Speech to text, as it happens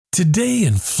Today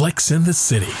in Flex in the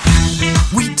City,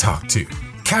 we talk to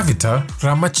Kavitha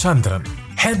Ramachandran,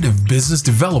 Head of Business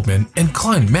Development and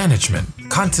Client Management,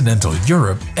 Continental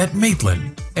Europe at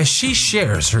Maitland, as she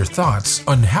shares her thoughts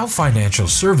on how financial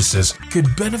services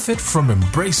could benefit from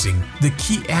embracing the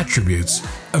key attributes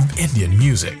of Indian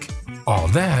music. All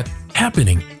that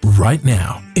happening right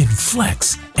now in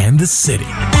Flex and the City.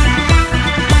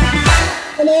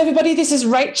 Hello, everybody. This is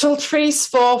Rachel Treese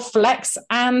for Flex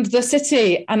and the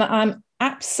City, and I'm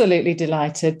absolutely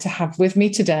delighted to have with me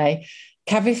today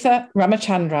Kavitha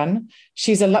Ramachandran.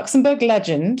 She's a Luxembourg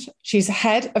legend. She's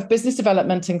head of business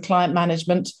development and client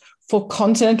management for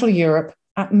Continental Europe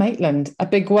at Maitland. A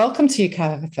big welcome to you,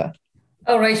 Kavitha.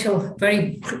 Oh, Rachel,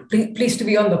 very pleased to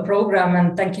be on the program,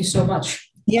 and thank you so much.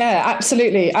 Yeah,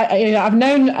 absolutely. I've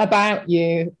known about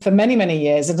you for many, many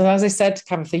years. And as I said,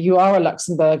 Kavitha, you are a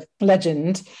Luxembourg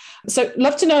legend. So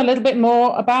love to know a little bit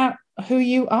more about who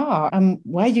you are and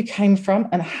where you came from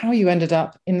and how you ended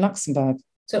up in Luxembourg.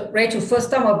 So, Rachel, first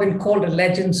time I've been called a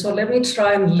legend, so let me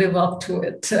try and live up to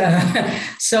it.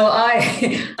 So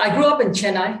I grew up in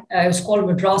Chennai. It was called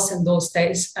Madras in those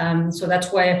days. So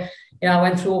that's where I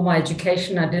went through all my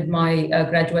education. I did my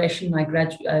graduation. I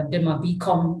did my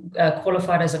BCom,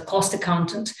 qualified as a cost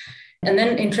accountant. And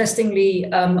then, interestingly,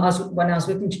 when I was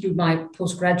looking to do my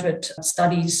postgraduate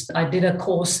studies, I did a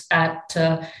course at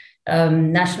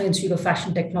National Institute of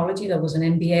Fashion Technology. That was an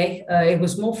MBA. It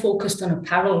was more focused on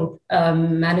apparel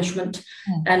management.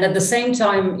 And at the same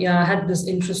time, I had this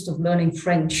interest of learning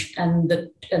French. And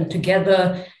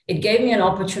together, it gave me an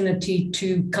opportunity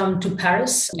to come to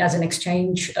Paris as an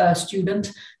exchange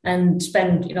student and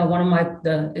spend, one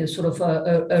of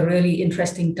a really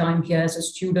interesting time here as a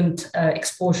student.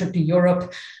 Exposure to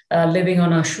Europe, living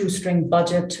on a shoestring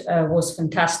budget was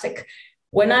fantastic.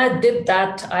 When I did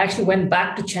that, I actually went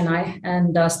back to Chennai,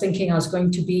 and I was thinking I was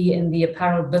going to be in the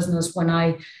apparel business when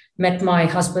I met my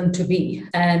husband-to-be.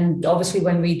 And obviously,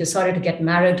 when we decided to get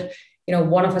married,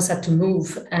 one of us had to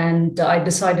move, and I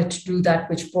decided to do that,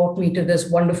 which brought me to this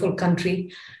wonderful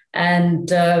country. And,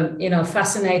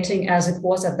 fascinating as it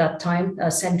was at that time,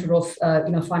 a center of,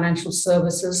 financial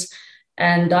services.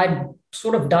 And I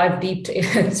sort of dived deep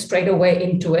straight away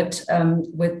into it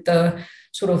with the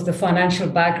sort of the financial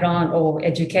background or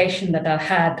education that I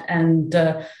had, and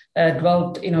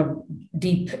dwelled,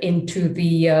 deep into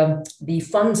the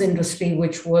funds industry,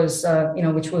 which was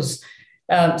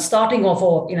starting off,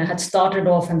 or had started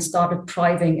off and started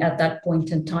thriving at that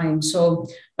point in time. So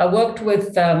I worked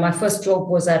with my first job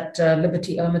was at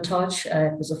Liberty Hermitage.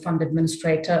 It was a fund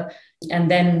administrator.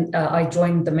 And then I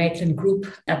joined the Maitland Group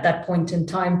at that point in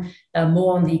time,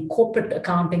 more on the corporate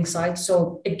accounting side.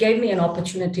 So it gave me an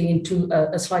opportunity into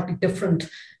a slightly different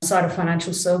side of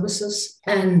financial services.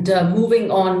 And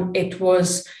moving on, it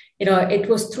was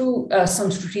through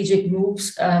some strategic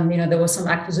moves. There were some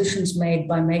acquisitions made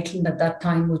by Maitland at that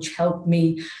time, which helped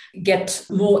me get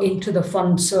more into the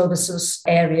fund services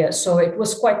area. So it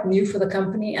was quite new for the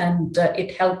company, and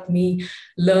it helped me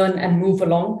learn and move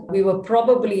along. We were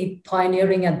probably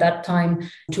pioneering at that time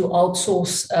to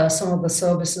outsource some of the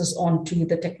services onto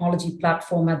the technology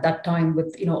platform at that time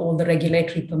with, all the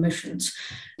regulatory permissions.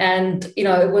 And,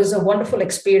 it was a wonderful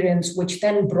experience, which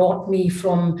then brought me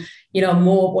from,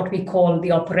 more what we call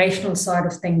the operational side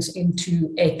of things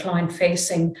into a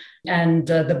client-facing and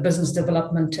the business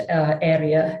development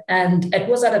area. And it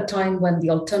was at a time when the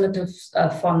alternative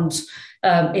funds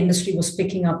industry was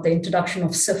picking up, the introduction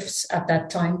of SIFs at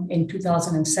that time in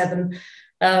 2007.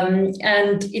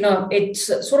 It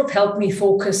sort of helped me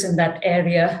focus in that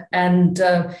area, and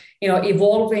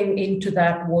evolving into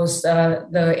that was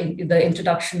the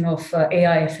introduction of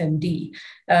AIFMD,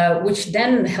 which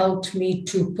then helped me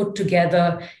to put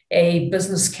together a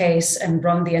business case and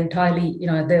run the entirely,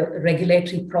 the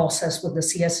regulatory process with the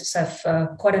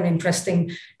CSSF. Quite an interesting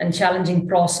and challenging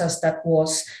process that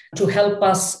was to help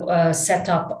us set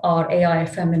up our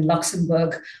AIFM in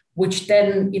Luxembourg, which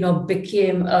then,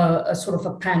 became a sort of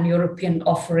a pan-European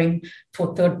offering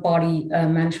for third-party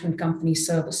management company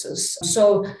services.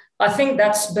 So I think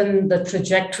that's been the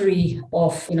trajectory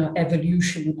of,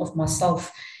 evolution of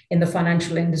myself in the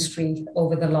financial industry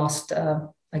over the last,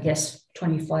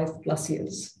 25 plus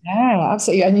years. Yeah,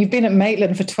 absolutely. And you've been at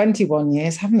Maitland for 21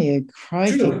 years, haven't you?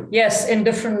 Crikey. True. Yes, in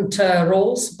different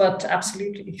roles, but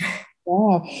absolutely.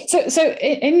 Wow. So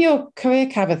in your career,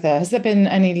 Kavitha, has there been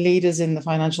any leaders in the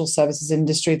financial services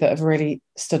industry that have really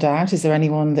stood out? Is there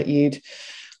anyone that you'd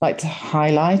like to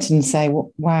highlight and say,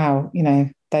 wow,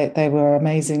 they were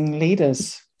amazing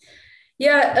leaders?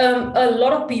 Yeah, a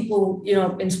lot of people,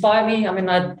 inspire me. I mean,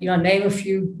 I, name a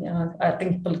few. I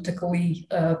think politically,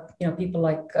 people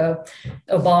like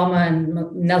Obama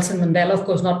and Nelson Mandela, of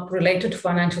course, not related to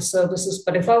financial services.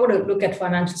 But if I were to look at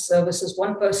financial services,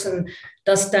 one person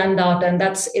does stand out, and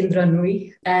that's Indra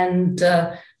Nooyi. And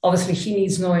obviously, she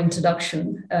needs no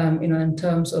introduction, in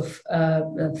terms of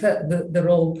the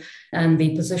role and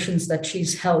the positions that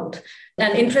she's held.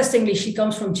 And interestingly, she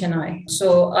comes from Chennai.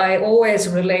 So I always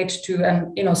relate to,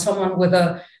 and, someone with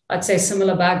I'd say,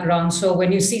 similar background. So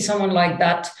when you see someone like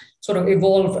that sort of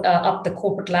evolve up the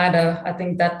corporate ladder, I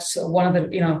think that's one of the,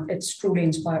 it's truly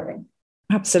inspiring.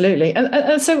 Absolutely.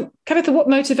 And so, Kavitha, what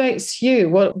motivates you?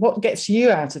 What gets you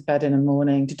out of bed in the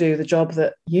morning to do the job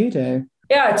that you do?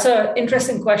 Yeah, it's an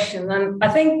interesting question. And I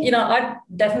think, I'd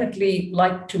definitely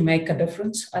like to make a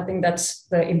difference. I think that's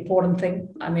the important thing.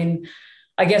 I mean,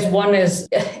 I guess one is,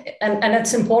 and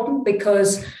it's important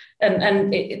because,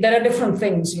 there are different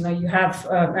things, you have,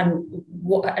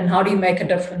 and how do you make a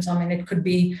difference? I mean, it could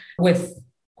be with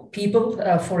people,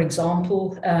 for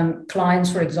example,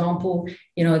 clients, for example,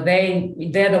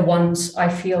 they're the ones I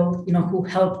feel, who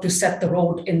help to set the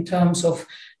road in terms of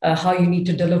how you need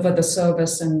to deliver the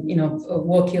service and,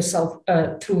 work yourself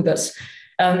through this.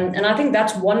 And I think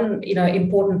that's one,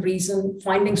 important reason,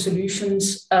 finding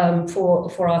solutions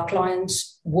for our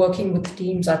clients, working with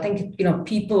teams. I think,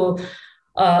 people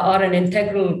are an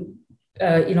integral,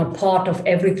 part of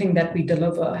everything that we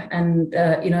deliver. And,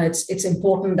 it's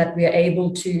important that we are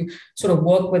able to sort of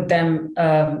work with them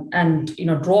and,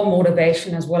 draw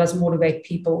motivation as well as motivate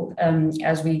people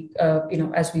as we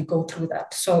go through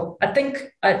that. So I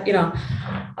think,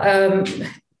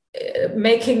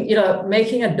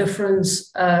 making a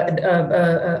difference,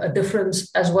 a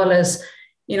difference as well as,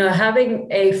 having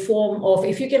a form of,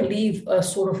 if you can leave a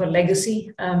sort of a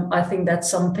legacy, I think that's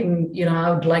something,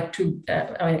 I would like to,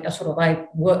 I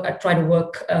try to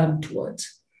work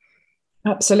towards.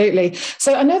 Absolutely.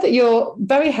 So I know that you're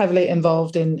very heavily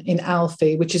involved in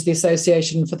ALFI, which is the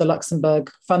Association for the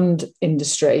Luxembourg Fund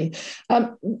Industry.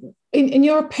 In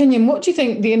your opinion, what do you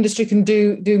think the industry can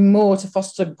do more to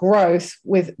foster growth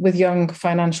with young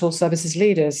financial services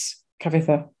leaders,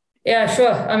 Kavitha? Yeah,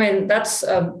 sure. I mean, that's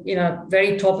a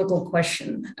very topical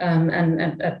question and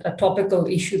a topical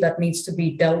issue that needs to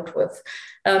be dealt with.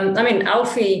 I mean,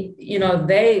 ALFI,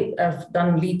 they have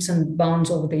done leaps and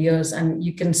bounds over the years, and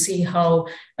you can see how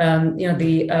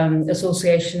the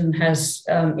association has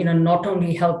not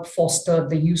only helped foster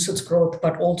the usage growth,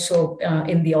 but also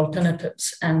in the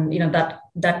alternatives, and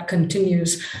that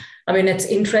continues. I mean, it's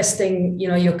interesting,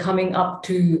 you're coming up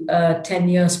to 10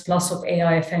 years plus of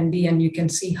AIFMD, and you can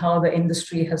see how the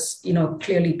industry has,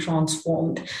 clearly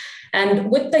transformed.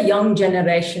 And with the young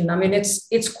generation, I mean,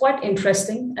 it's quite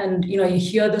interesting. And, you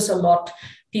hear this a lot.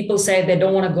 People say they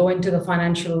don't want to go into the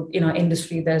financial,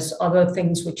 industry. There's other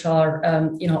things which are,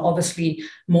 obviously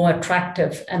more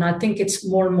attractive. And I think it's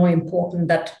more and more important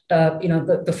that,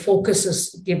 the focus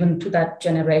is given to that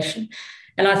generation.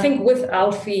 And I think with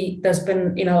ALFI, there's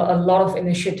been, a lot of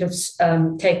initiatives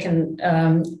taken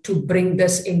to bring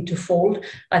this into fold.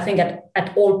 I think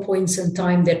at all points in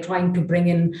time, they're trying to bring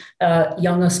in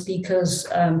younger speakers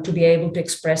to be able to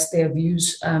express their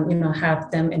views, have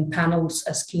them in panels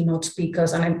as keynote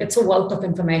speakers. I mean, it's a wealth of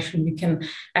information you can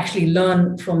actually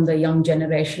learn from the young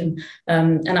generation.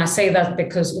 And I say that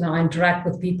because, I interact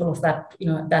with people of that,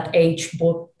 that age,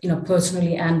 both,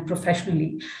 personally and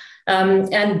professionally.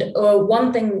 And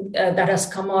one thing that has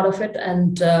come out of it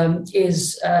and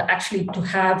is actually to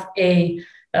have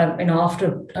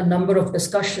after a number of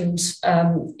discussions,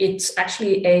 it's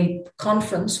actually a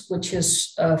conference which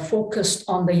is focused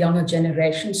on the younger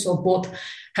generation. So both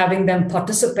having them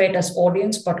participate as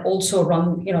audience, but also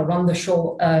run the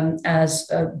show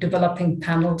as developing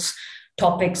panels,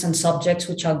 topics and subjects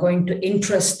which are going to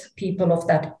interest people of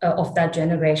that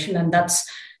generation. And that's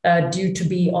due to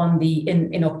be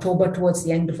in October, towards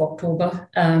the end of October.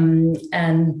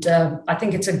 And I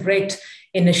think it's a great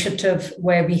initiative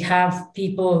where we have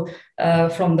people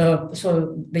from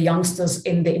the youngsters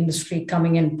in the industry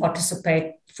coming in,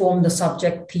 participate, form the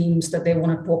subject themes that they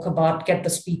want to talk about, get the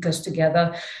speakers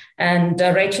together. And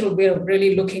Rachel, we're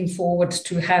really looking forward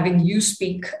to having you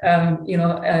speak,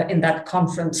 in that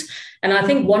conference. And I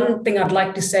think one thing I'd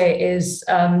like to say is,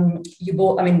 we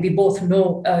both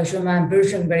know Germain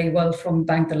Burgeon very well from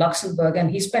Banque de Luxembourg, and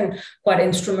he's been quite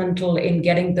instrumental in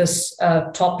getting this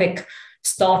topic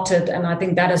started. And I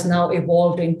think that has now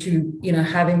evolved into,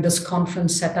 having this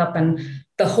conference set up. And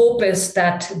the hope is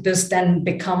that this then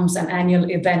becomes an annual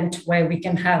event where we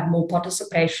can have more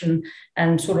participation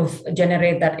and sort of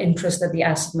generate that interest that the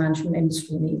asset management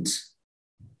industry needs.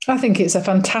 I think it's a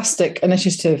fantastic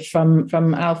initiative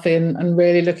from Alfie, and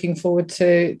really looking forward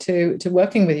to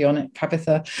working with you on it,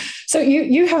 Kavitha. So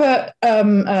you have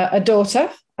a daughter,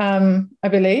 I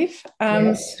believe.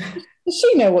 Yes. Does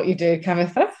she know what you do,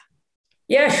 Kavitha?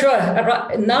 Yeah,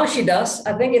 sure. Now she does.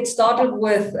 I think it started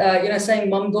with, saying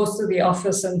mom goes to the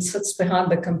office and sits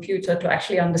behind the computer to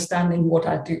actually understanding what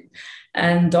I do.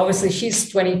 And obviously she's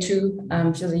 22.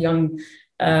 She's a young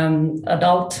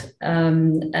adult,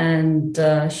 and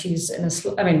she's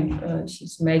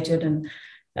she's majored in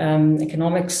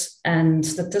economics and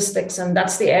statistics, and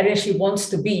that's the area she wants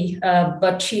to be.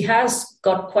 But she has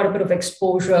got quite a bit of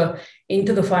exposure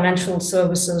into the financial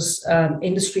services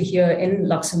industry here in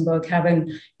Luxembourg,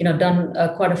 having done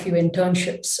quite a few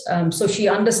internships. So she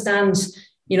understands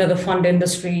the fund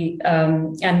industry.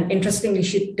 And interestingly,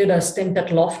 she did a stint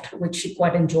at Loft, which she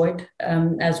quite enjoyed,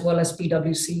 as well as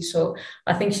PwC. So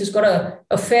I think she's got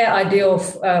a fair idea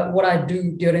of what I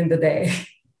do during the day.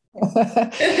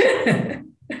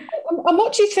 And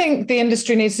what do you think the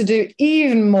industry needs to do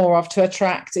even more of to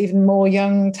attract even more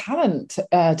young talent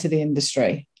to the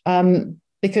industry?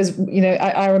 Because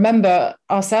I remember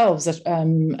ourselves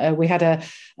that we had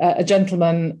a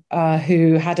gentleman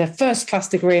who had a first-class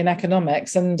degree in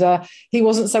economics, and he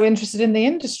wasn't so interested in the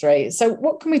industry. So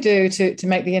what can we do to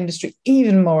make the industry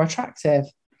even more attractive?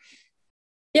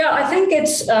 Yeah, I think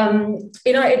it's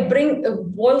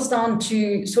it boils down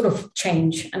to sort of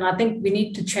change, and I think we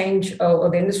need to change, or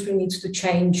the industry needs to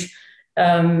change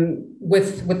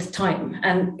with time,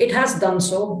 and it has done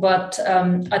so. But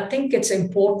I think it's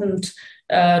important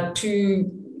to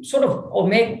sort of, or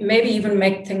maybe even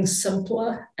make things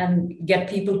simpler and get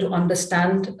people to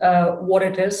understand what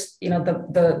it is.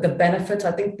 The benefits.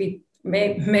 I think we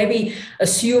maybe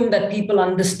assume that people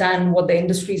understand what the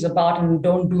industry is about and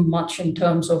don't do much in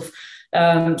terms of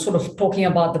sort of talking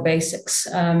about the basics.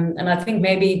 And I think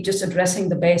maybe just addressing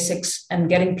the basics and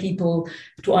getting people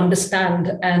to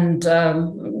understand and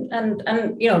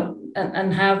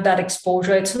have that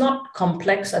exposure. It's not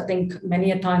complex. I think many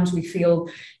a times we feel,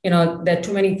 there are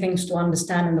too many things to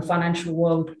understand in the financial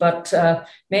world, but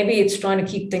maybe it's trying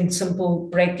to keep things simple,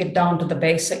 break it down to the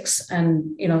basics,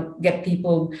 and, get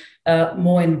people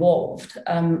more involved.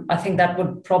 I think that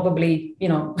would probably,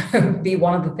 be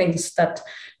one of the things that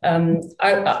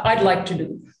I'd like to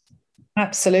do.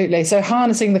 Absolutely. So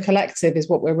harnessing the collective is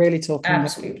what we're really talking about.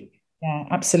 Absolutely. Yeah,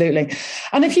 absolutely.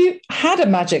 And if you had a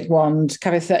magic wand,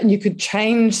 Kavitha, and you could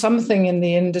change something in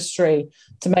the industry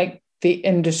to make the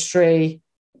industry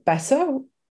better,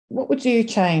 what would you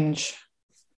change?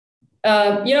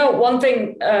 One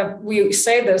thing, we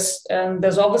say this,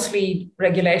 there's obviously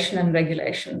regulation.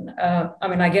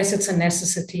 I guess it's a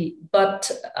necessity,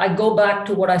 but I go back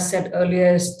to what I said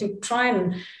earlier, is to try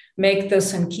and make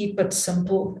this and keep it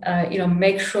simple,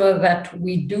 make sure that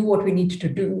we do what we need to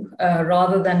do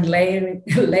rather than layering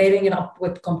it up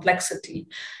with complexity,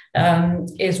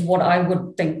 is what I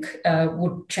would think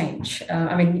would change.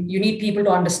 You need people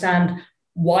to understand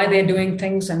why they're doing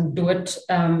things and do it,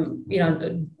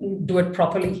 do it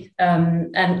properly.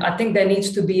 And I think there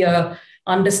needs to be a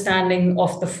understanding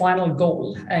of the final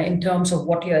goal in terms of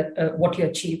what you're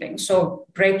achieving. So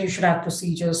great, you should have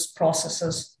procedures,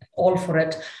 processes, all for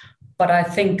it. But I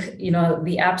think,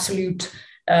 the absolute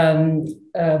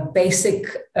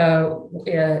basic,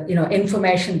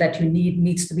 information that you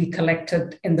needs to be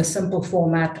collected in the simple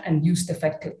format and used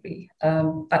effectively.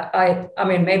 But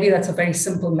maybe that's a very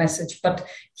simple message, but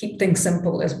keep things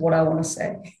simple is what I want to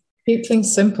say. Keep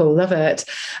things simple. Love it.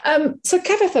 So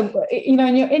Kavitha,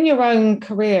 in your own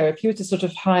career, if you were to sort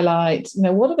of highlight,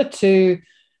 what are the two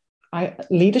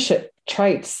leadership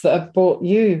traits that have brought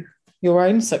you your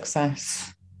own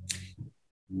success?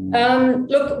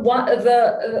 Look,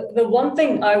 the one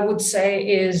thing I would say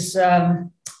is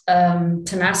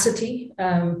tenacity,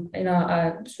 and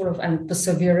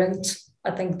perseverance.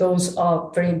 I think those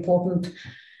are very important,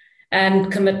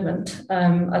 and commitment.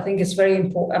 I think it's very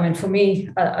important. For me,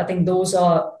 I think those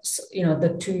are,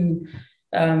 the two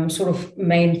sort of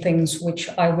main things which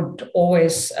I would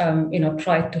always,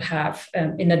 try to have.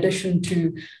 In addition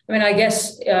to, I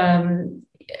guess.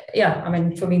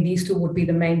 For me, these two would be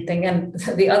the main thing. And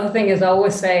the other thing is, I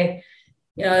always say,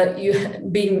 you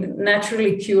being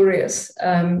naturally curious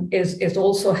is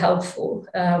also helpful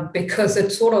because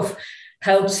it sort of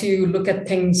helps you look at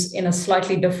things in a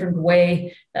slightly different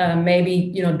way.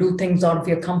 Maybe do things out of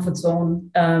your comfort zone.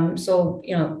 So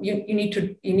you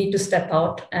need to step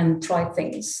out and try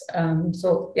things.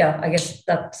 I guess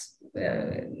that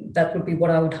would be what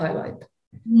I would highlight.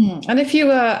 And if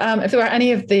there were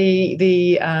any of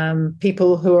the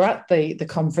people who are at the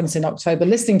conference in October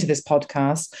listening to this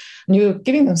podcast, and you were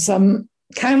giving them some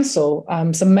counsel,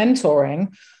 some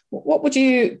mentoring, what would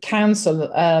you counsel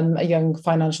a young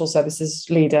financial services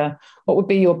leader? What would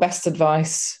be your best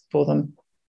advice for them?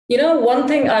 One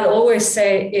thing I'd always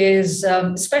say is,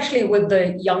 especially with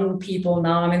the young people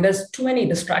now, I mean, there's too many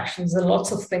distractions, there are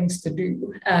lots of things to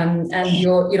do. And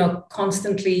you're,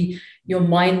 constantly, your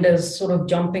mind is sort of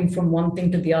jumping from one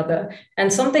thing to the other.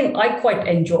 And something I quite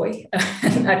enjoy,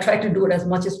 and I try to do it as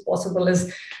much as possible,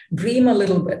 is dream a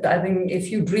little bit. I think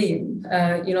if you dream,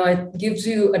 it gives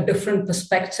you a different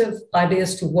perspective,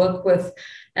 ideas to work with.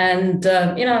 And,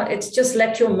 it's just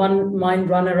let your mind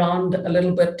run around a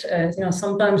little bit.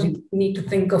 Sometimes you need to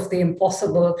think of the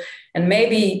impossible, and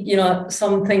maybe,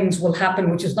 some things will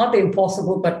happen, which is not the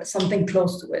impossible, but something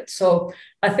close to it. So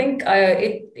I think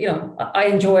I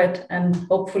enjoy it, and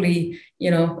hopefully,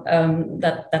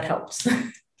 that helps.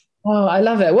 Oh, I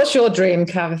love it. What's your dream,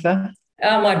 Kavitha?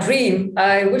 My dream,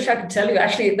 I wish I could tell you.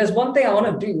 Actually, there's one thing I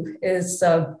want to do is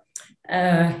I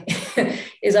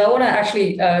want to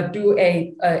actually do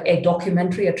a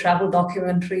documentary, a travel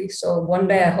documentary. So one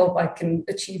day I hope I can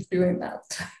achieve doing that.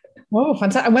 Oh,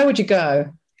 fantastic. And where would you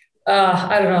go?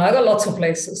 I don't know. I got lots of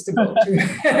places to go to.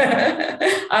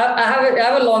 I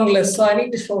have a long list, so I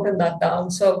need to shorten that down.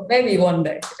 So maybe one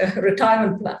day,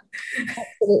 retirement plan.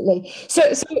 Absolutely.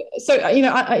 So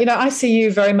I see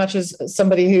you very much as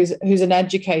somebody who's an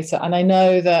educator, and I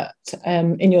know that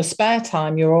in your spare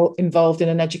time you're all involved in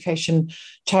an education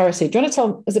charity. Do you want to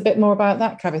tell us a bit more about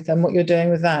that, Kavitha, and what you're doing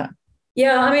with that?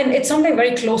 Yeah, I mean, it's something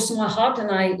very close to my heart, and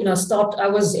I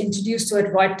was introduced to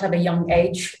it right at a young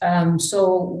age.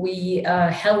 So we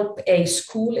help a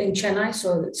school in Chennai,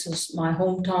 so this is my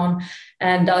hometown,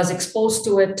 and I was exposed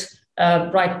to it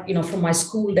from my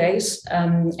school days.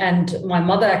 And my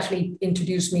mother actually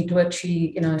introduced me to it.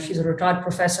 She's a retired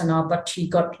professor now, but she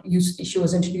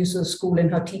was introduced to the school in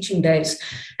her teaching days.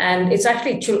 And it's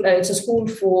actually, it's a school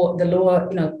for the lower,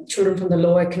 children from the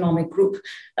lower economic group.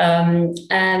 And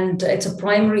it's a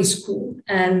primary school.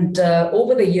 And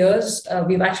over the years,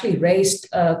 we've actually raised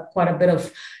quite a bit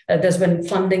of there's been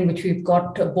funding which we've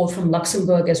got both from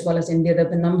Luxembourg as well as India. There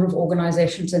have been a number of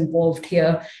organizations involved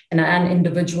here and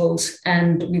individuals,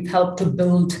 and we've helped to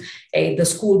build the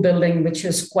school building, which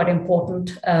is quite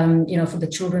important, for the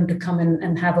children to come in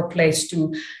and have a place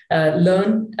to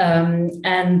learn,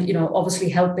 and obviously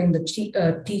helping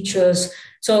the teachers.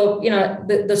 So,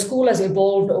 the school has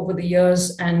evolved over the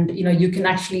years, and, you can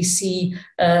actually see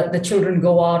the children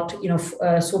go out,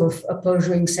 sort of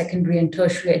pursuing secondary and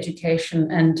tertiary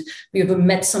education. And we've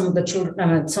met some of the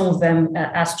children, some of them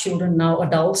as children, now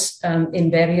adults, in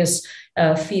various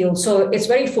field. So it's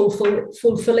very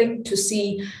fulfilling to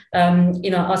see,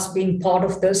 us being part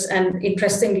of this. And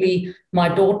interestingly, my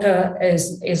daughter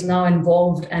is now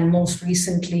involved, and most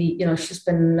recently, she's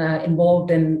been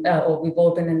involved in, or we've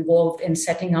all been involved in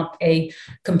setting up a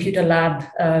computer lab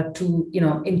to,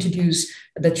 introduce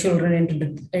the children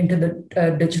into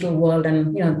the digital world.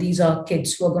 And, these are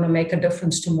kids who are going to make a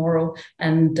difference tomorrow.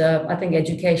 And I think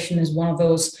education is one of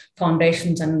those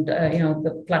foundations and,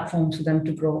 the platforms for them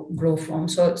to grow from.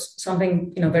 So it's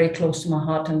something, very close to my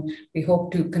heart, and we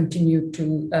hope to continue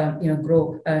to,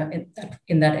 grow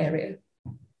in that area.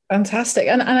 Fantastic.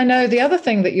 And I know the other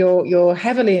thing that you're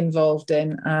heavily involved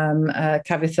in,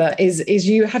 Kavitha, is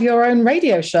you have your own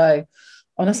radio show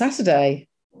on a Saturday.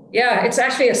 Yeah, it's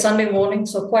actually a Sunday morning,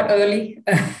 so quite early.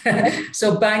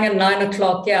 So bang at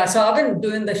 9:00. Yeah, so I've been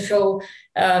doing the show.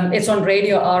 It's on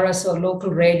Radio RS, or local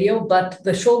radio, but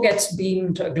the show gets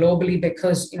beamed globally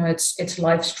because, it's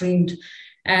live streamed.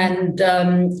 And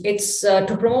it's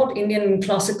to promote Indian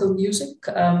classical music.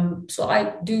 So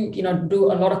I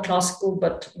do a lot of classical,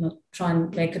 but try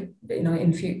and make it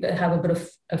have a bit of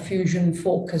a fusion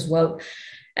folk as well.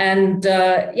 And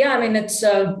it's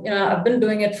I've been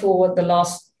doing it for the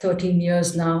last 13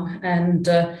 years now, and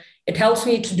it helps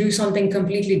me to do something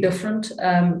completely different.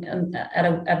 And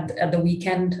at the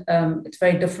weekend, it's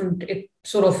very different. It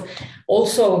sort of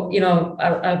also,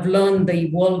 I've learned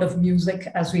the world of music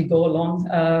as we go along,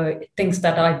 things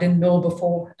that I didn't know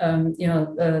before,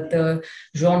 the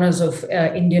genres of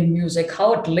Indian music,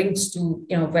 how it links to,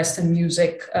 Western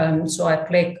music. So I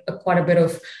play quite a bit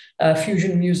of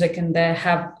fusion music, and there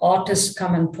have artists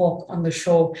come and talk on the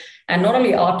show. And not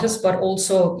only artists, but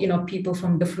also, people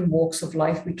from different walks of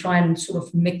life. We try and sort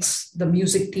of mix the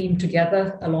music team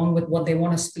together along with what they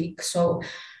want to speak. So,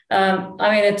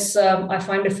 it's I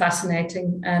find it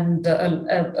fascinating and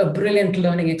a brilliant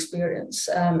learning experience.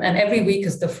 And every week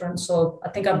is different. So I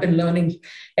think I've been learning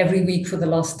every week for the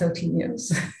last 13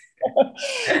 years.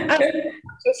 I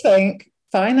think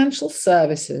financial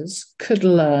services could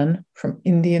learn from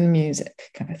Indian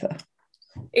music, Kavitha.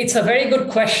 It's a very good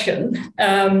question.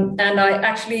 And I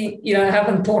actually,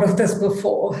 haven't thought of this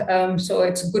before. So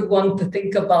it's a good one to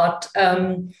think about.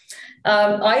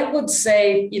 I would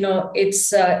say,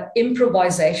 it's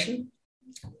improvisation.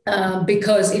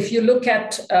 Because if you look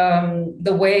at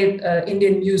the way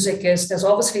Indian music is, there's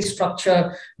obviously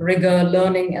structure, rigor,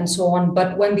 learning, and so on.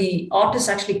 But when the artists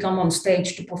actually come on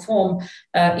stage to perform,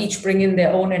 each bring in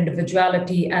their own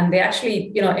individuality, and they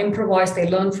actually, improvise. They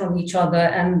learn from each other,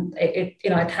 and it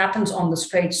happens on the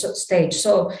stage.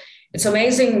 So it's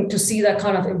amazing to see that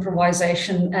kind of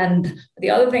improvisation. And the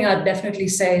other thing I'd definitely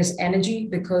say is energy,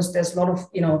 because there's a lot of,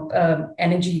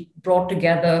 energy brought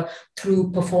together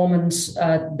through performance,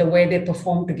 the way they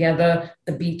perform together,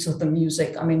 the beats of the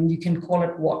music. I mean, you can call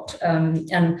it what.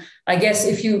 And I guess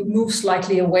if you move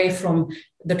slightly away from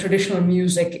the traditional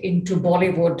music into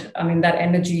Bollywood, I mean, that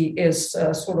energy is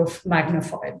sort of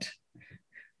magnified.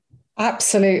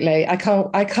 Absolutely. I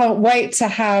can't wait to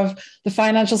have the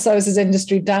financial services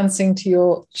industry dancing to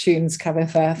your tunes,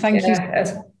 Kavitha. Thank you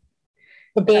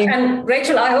for being... And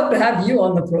Rachel, I hope to have you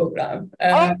on the program.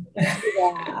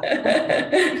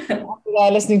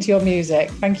 Listening to your music.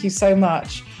 Thank you so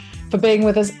much for being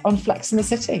with us on Flex in the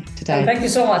City today. And thank you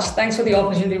so much. Thanks for the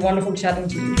opportunity. Wonderful chatting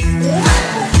to you.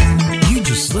 You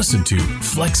just listened to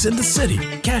Flex in the City.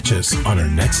 Catch us on our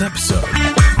next episode.